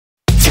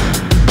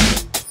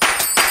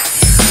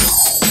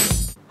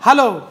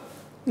Hello,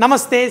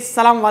 Namaste,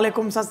 Salam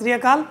Alaikum, Sat Sri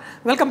Akal.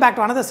 Welcome back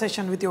to another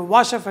session with your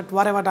Vahchef at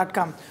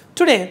VahRehVah.com.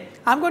 Today,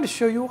 I'm going to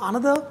show you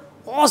another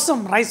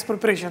awesome rice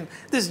preparation.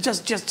 This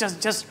is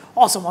just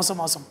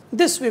awesome.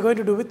 This we're going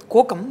to do with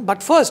Kokum,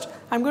 but first,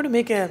 I'm going to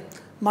make a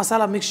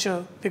masala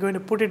mixture. We're going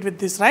to put it with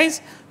this rice.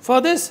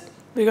 For this,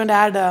 we're going to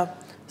add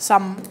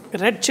some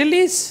red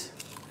chillies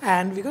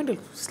and we're going to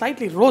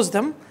slightly roast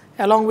them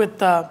along with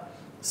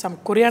some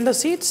coriander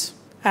seeds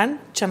and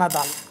chana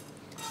dal.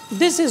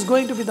 This is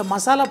going to be the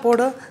masala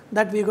powder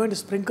that we are going to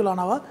sprinkle on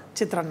our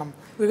Chitranna.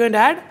 We are going to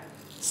add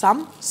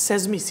some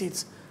sesame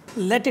seeds.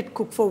 Let it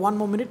cook for 1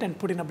 more minute and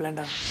put in a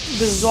blender.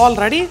 This is all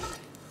ready.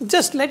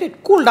 Just let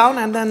it cool down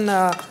and then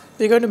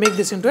we are going to make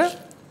this into a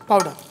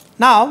powder.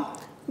 Now,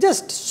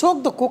 just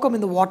soak the kokum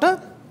in the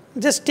water.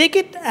 Just take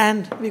it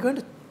and we are going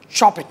to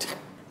chop it.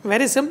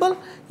 Very simple.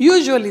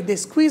 Usually they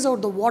squeeze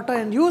out the water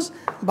and use,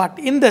 but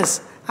in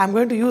this I am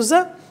going to use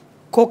the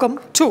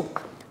kokum too.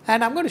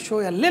 And I am going to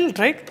show you a little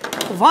trick.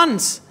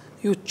 Once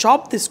you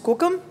chop this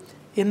kokum,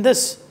 in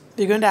this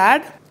we are going to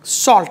add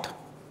salt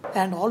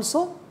and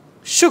also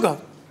sugar.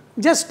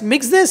 Just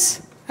mix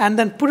this and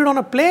then put it on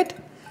a plate,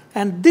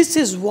 and this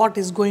is what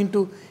is going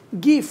to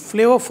give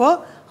flavor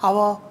for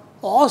our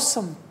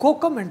awesome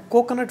kokum and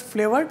coconut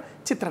flavored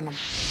Chitranna.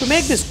 To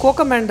make this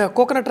kokum and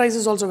coconut rice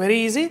is also very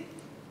easy.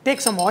 Take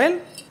some oil.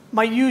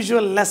 My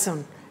usual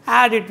lesson.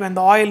 Add it when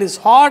the oil is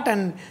hot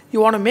and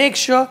you want to make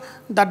sure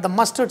that the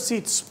mustard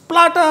seeds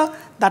splatter.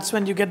 That's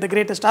when you get the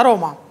greatest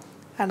aroma.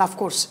 And of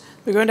course,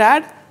 we're going to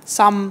add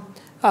some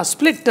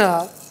split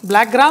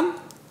black gram,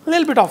 a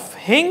little bit of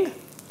hing,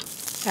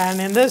 and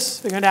in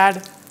this we're going to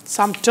add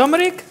some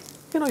turmeric.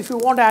 If you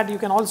want to add, you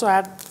can also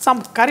add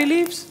some curry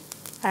leaves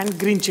and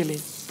green chili,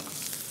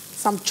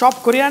 some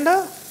chopped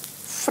coriander,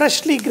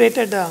 freshly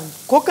grated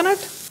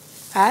coconut,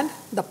 and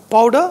the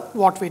powder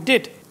what we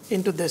did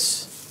into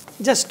this.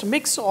 Just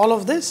mix all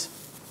of this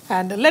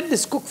and let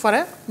this cook for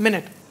a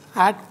minute.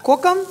 Add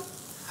kokum,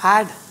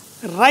 add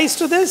rice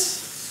to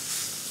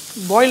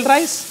this, boiled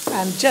rice,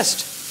 and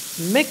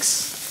just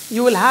mix.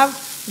 You will have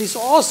this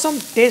awesome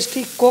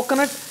tasty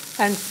coconut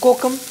and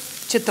kokum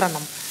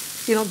Chitranna.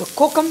 The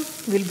kokum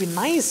will be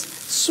nice,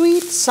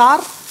 sweet,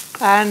 sour,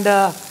 and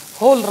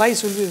whole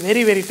rice will be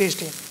very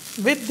tasty.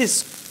 With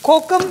this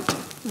kokum,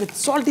 with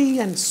salty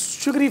and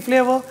sugary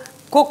flavor,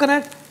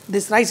 coconut,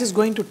 this rice is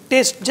going to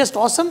taste just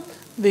awesome.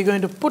 We're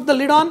going to put the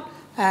lid on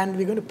and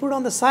we're going to put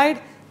on the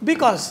side,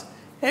 because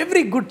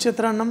every good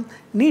Chitranna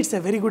needs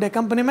a very good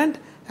accompaniment,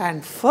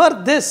 and for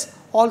this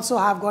also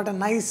I've got a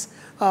nice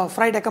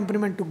fried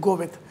accompaniment to go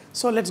with.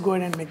 So let's go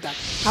ahead and make that.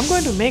 I'm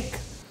going to make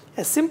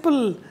a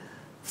simple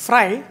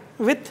fry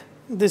with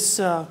this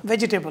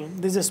vegetable.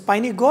 This is a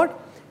spiny gourd.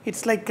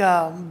 It's like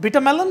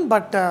bitter melon,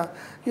 but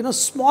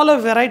smaller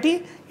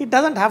variety. It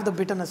doesn't have the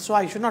bitterness, so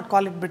I should not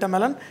call it bitter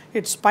melon.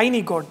 It's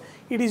spiny gourd.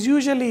 It is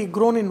usually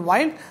grown in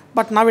wild,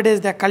 but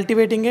nowadays they are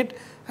cultivating it,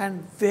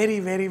 and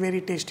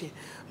very tasty.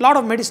 A lot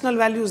of medicinal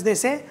values they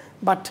say,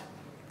 but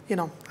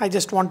I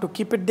just want to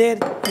keep it there.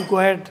 You go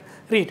ahead,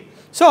 read.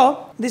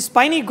 So this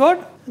spiny gourd,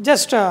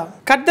 just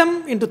cut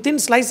them into thin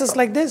slices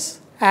like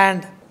this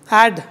and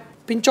add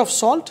pinch of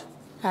salt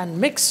and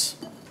mix,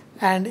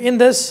 and in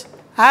this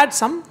add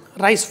some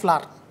rice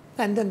flour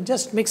and then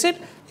just mix it.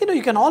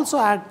 You can also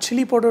add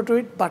chili powder to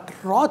it, but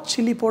raw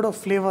chili powder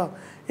flavor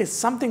is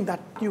something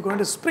that you're going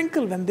to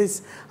sprinkle when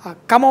this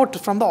come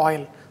out from the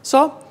oil.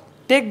 So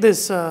take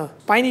this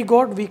spiny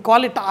gourd, we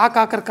call it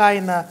aakakarka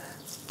in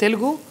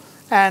Telugu,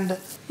 and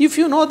if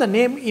you know the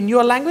name in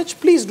your language,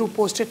 please do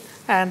post it,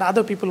 and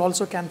other people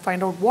also can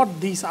find out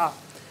what these are.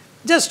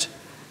 Just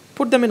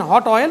put them in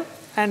hot oil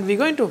and we're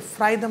going to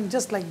fry them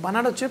just like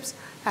banana chips,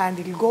 and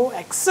it will go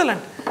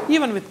excellent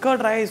even with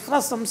curd rice,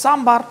 rasam,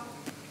 sambar,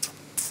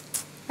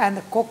 and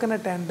the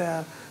coconut and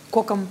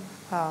kokum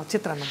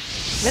Chitranna.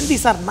 When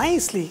these are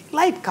nicely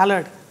light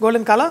colored,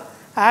 golden color,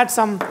 add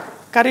some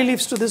curry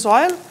leaves to this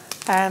oil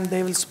and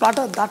they will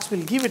splatter. That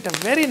will give it a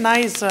very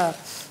nice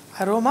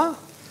aroma.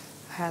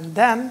 And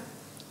then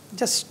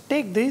just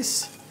take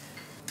this.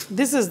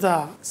 This is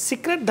the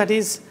secret, that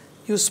is,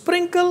 you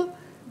sprinkle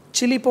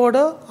chili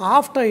powder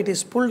after it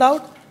is pulled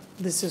out.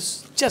 This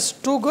is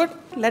just too good.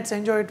 Let's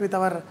enjoy it with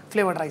our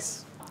flavored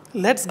rice.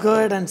 Let's go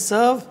ahead and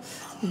serve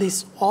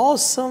this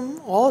awesome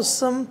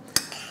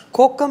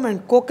kokum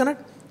and coconut.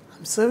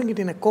 I'm serving it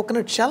in a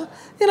coconut shell.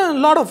 In a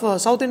lot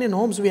of South Indian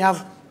homes we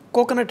have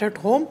coconut at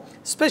home,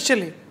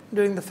 especially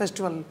during the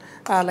festival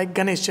like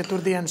Ganesh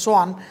Chaturthi and so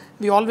on.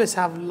 We always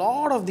have a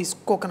lot of these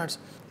coconuts.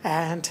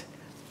 And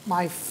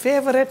my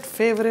favorite,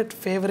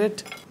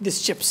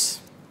 these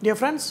chips. Dear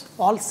friends,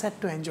 all set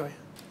to enjoy.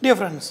 Dear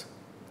friends,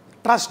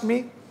 trust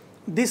me,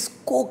 this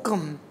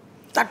kokum,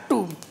 that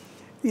too,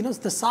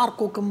 the sour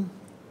kokum,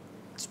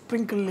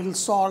 sprinkle a little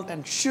salt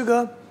and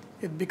sugar,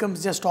 it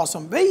becomes just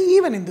awesome.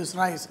 Even in this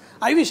rice,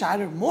 I wish I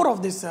added more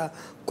of this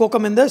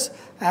kokum in this,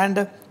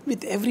 and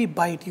with every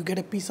bite you get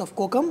a piece of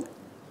kokum.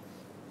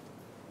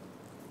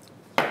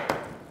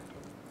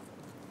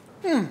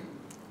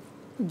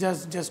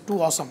 Just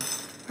too awesome.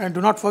 And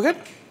do not forget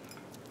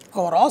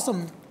our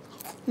awesome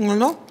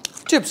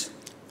chips,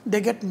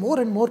 they get more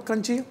and more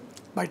crunchy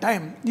by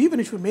time. Even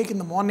if you make in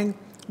the morning,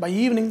 by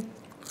evening,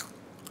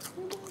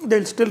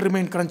 they'll still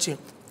remain crunchy.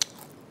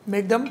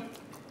 Make them,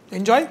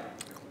 enjoy.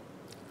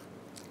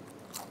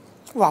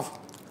 Wow.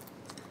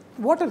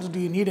 What else do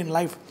you need in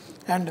life?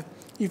 And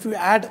if you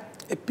add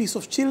a piece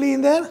of chili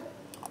in there,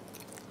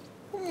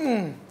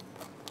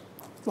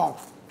 wow.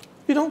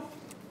 You know,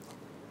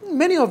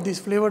 many of these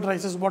flavored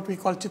rices, what we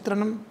call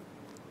Chitranna,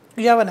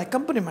 you have an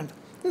accompaniment,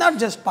 not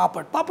just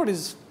papad. Papad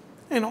is,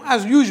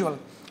 as usual,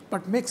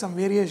 but make some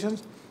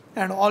variations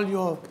and all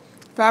your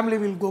family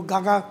will go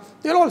gaga.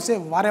 They'll all say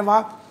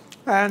VahRehVah,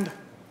 and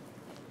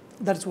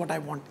that's what I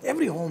want.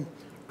 Every home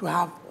to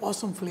have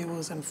awesome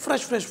flavors and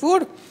fresh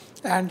food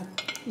and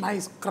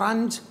nice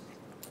crunch.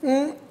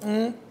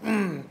 I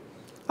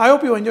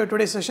hope you enjoyed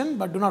today's session,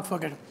 but do not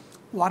forget,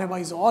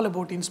 VahRehVah is all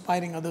about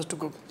inspiring others to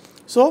cook.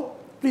 So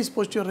please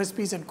post your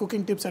recipes and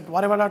cooking tips at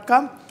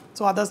VahRehVah.com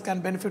so others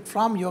can benefit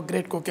from your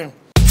great cooking.